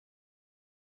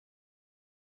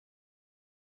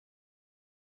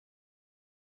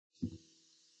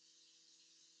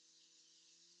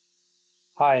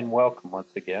Hi and welcome once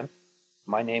again.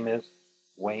 My name is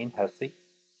Wayne Hussey.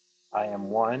 I am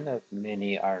one of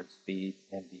many IronSpeed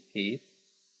MVPs.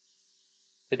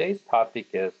 Today's topic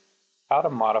is how to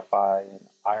modify an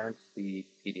IronSpeed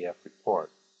PDF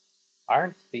report.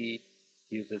 IronSpeed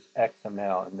uses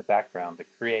XML in the background to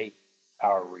create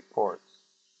our reports.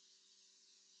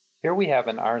 Here we have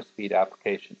an IronSpeed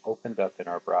application opened up in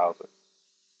our browser.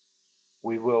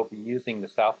 We will be using the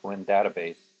Southwind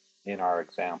database in our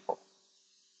example.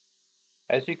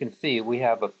 As you can see, we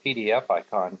have a PDF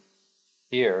icon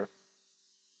here.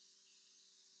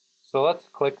 So let's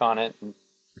click on it and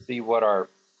see what our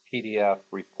PDF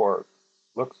report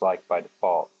looks like by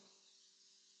default.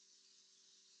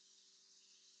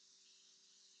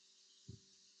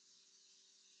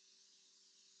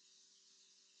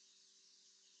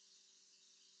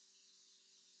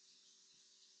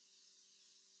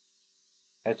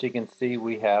 As you can see,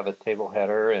 we have a table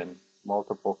header and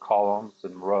multiple columns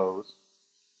and rows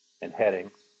and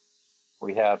headings.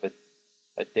 We have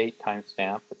a date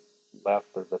timestamp at the left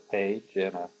of the page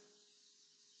and a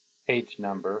page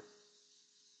number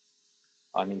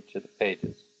on each of the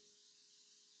pages.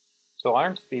 So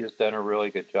IronSpeed has done a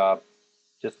really good job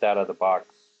just out of the box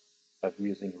of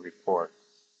using reports.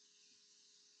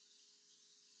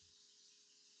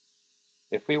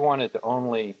 If we wanted to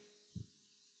only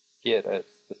get a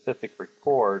specific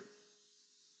report,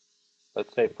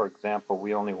 let's say for example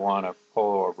we only want to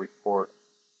pull a report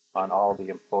on all the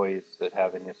employees that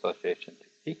have any association to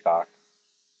Peacock,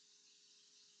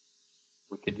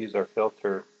 we could use our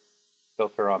filter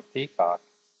on Peacock,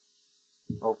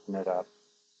 open it up,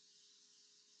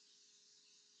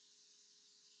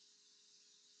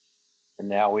 and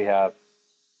now we have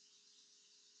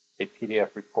a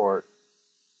PDF report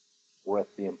with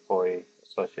the employee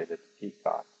associated to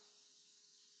Peacock.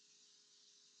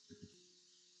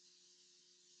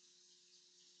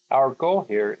 Our goal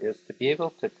here is to be able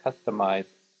to customize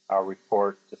our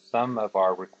report to some of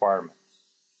our requirements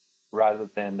rather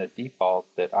than the default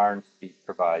that IronSpeed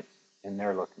provides in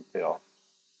their look and feel.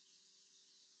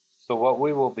 So what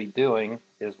we will be doing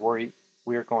is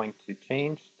we're going to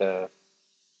change the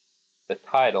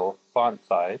title font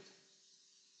size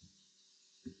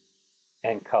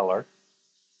and color.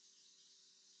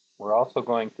 We're also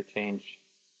going to change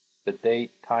the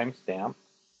date timestamp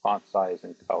font size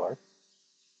and color.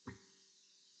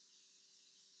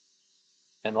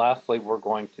 And lastly, we're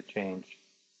going to change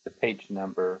the page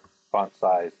number, font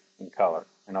size, and color.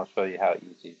 And I'll show you how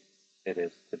easy it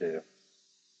is to do.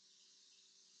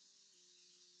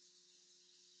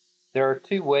 There are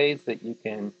two ways that you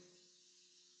can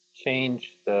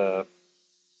change the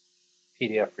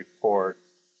PDF report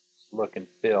look and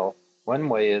feel. One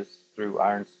way is through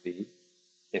IronSpeed.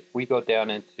 If we go down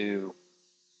into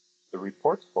the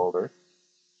reports folder,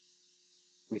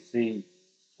 we see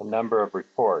a number of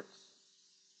reports.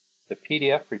 The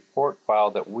PDF report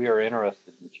file that we are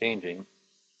interested in changing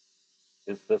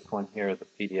is this one here, the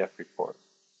PDF report.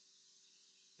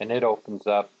 And it opens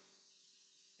up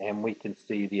and we can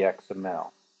see the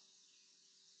XML.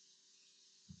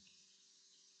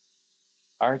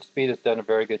 IronSpeed has done a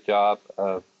very good job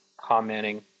of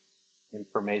commenting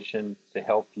information to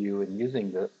help you in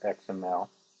using the XML.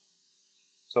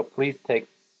 So please take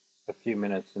a few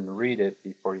minutes and read it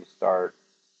before you start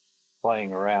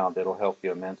playing around. It'll help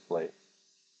you immensely.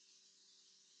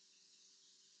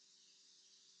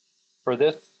 For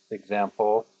this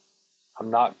example,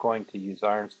 I'm not going to use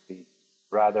IronSpeed.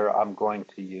 Rather, I'm going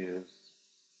to use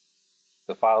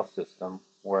the file system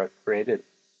where I've created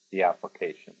the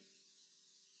application.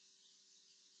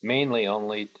 Mainly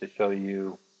only to show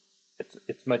you,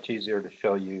 it's much easier to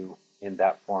show you in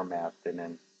that format than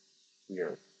in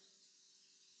here.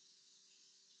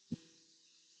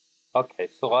 Okay,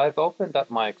 so I've opened up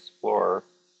my Explorer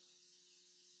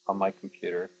on my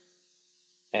computer,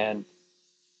 and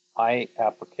my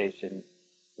application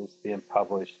is being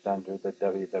published under the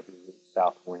www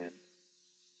Southwind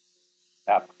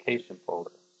application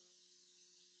folder.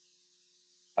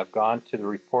 I've gone to the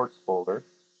reports folder,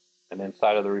 and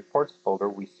inside of the reports folder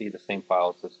we see the same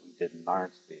files as we did in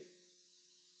IronSpeed.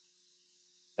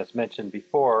 As mentioned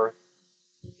before,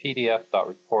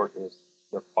 pdf.report is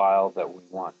the file that we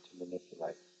want to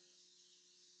manipulate.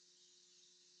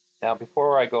 Now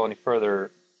before I go any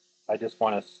further, I just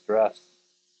want to stress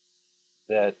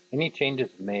that any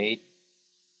changes made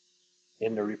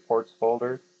in the reports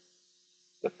folder,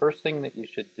 the first thing that you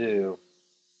should do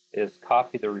is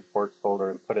copy the reports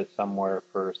folder and put it somewhere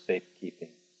for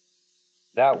safekeeping.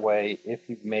 That way, if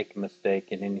you make a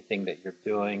mistake in anything that you're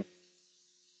doing,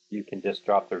 you can just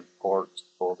drop the reports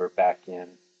folder back in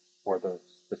for the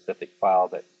specific file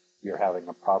that you're having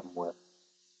a problem with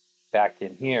back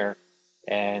in here,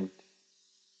 and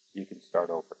you can start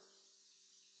over.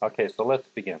 Okay, so let's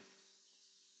begin.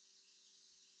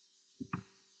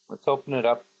 Let's open it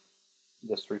up,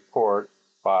 this report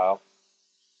file,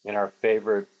 in our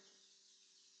favorite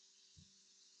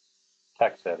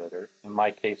text editor. In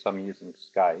my case, I'm using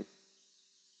Skype.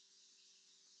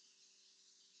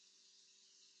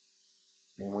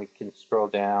 And we can scroll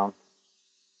down.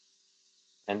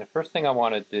 And the first thing I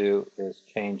want to do is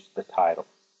change the title.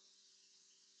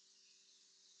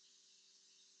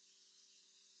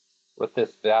 With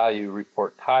this value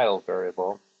report title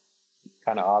variable, it's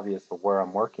kind of obvious of where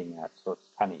I'm working at, so it's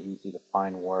kind of easy to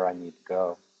find where I need to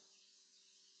go.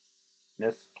 In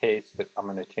this case, I'm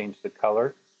going to change the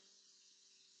color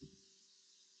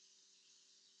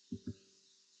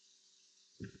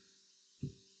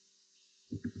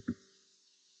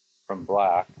from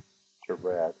black to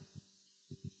red.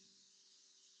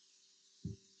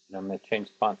 And I'm going to change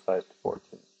the font size to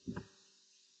 14.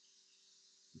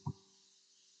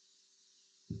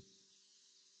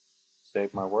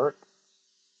 Save my work.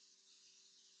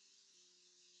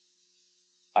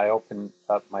 I open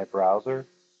up my browser,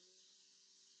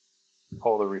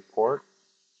 pull the report,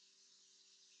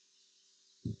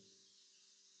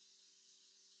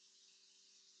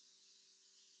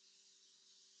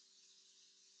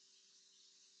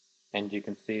 and you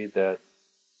can see that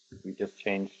we just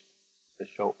changed the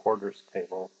show orders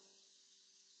table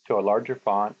to a larger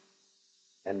font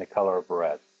and the color of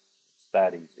red. It's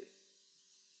that easy.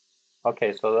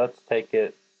 Okay, so let's take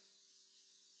it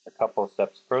a couple of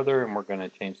steps further, and we're going to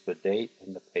change the date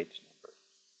and the page number.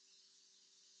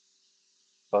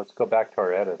 So let's go back to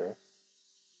our editor.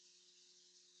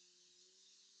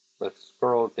 Let's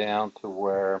scroll down to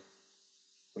where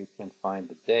we can find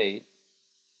the date,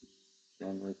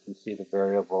 and we can see the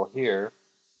variable here,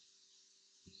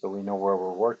 so we know where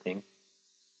we're working.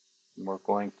 And we're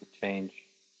going to change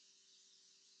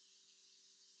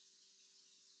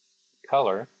the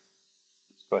color.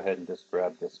 Let's go ahead and just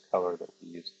grab this color that we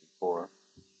used before.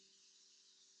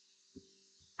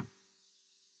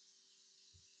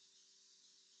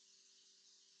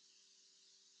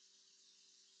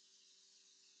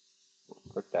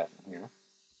 We'll put that in here.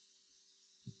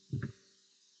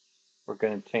 We're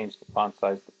going to change the font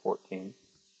size to 14.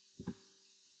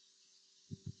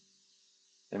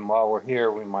 And while we're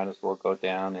here, we might as well go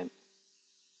down and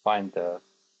find the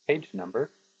page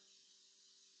number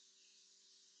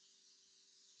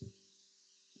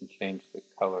and change the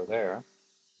color there.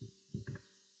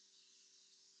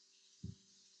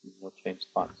 And we'll change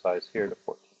the font size here to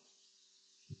 14.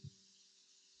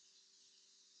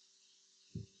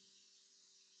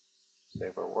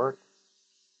 Save our work.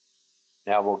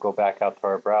 Now we'll go back out to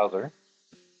our browser,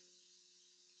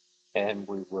 and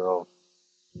we will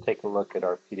take a look at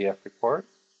our PDF report.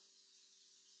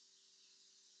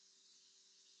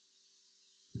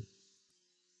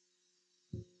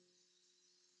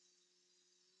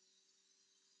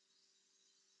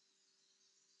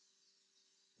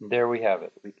 And there we have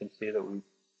it. We can see that we've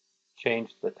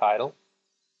changed the title,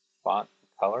 font,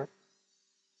 color.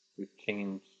 We've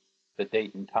changed the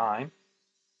date and time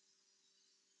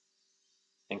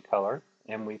and color,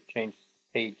 and we've changed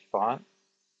the page font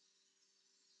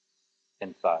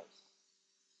and size.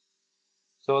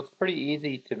 So it's pretty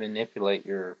easy to manipulate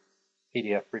your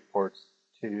PDF reports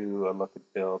to a look and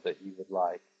feel that you would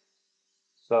like.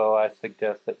 So I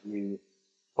suggest that you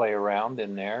play around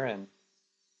in there and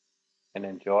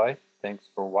enjoy. Thanks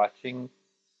for watching.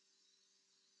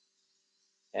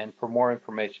 And for more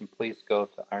information, please go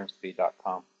to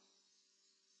ironspeed.com.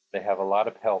 They have a lot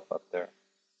of help up there.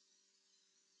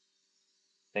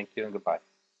 Thank you and goodbye.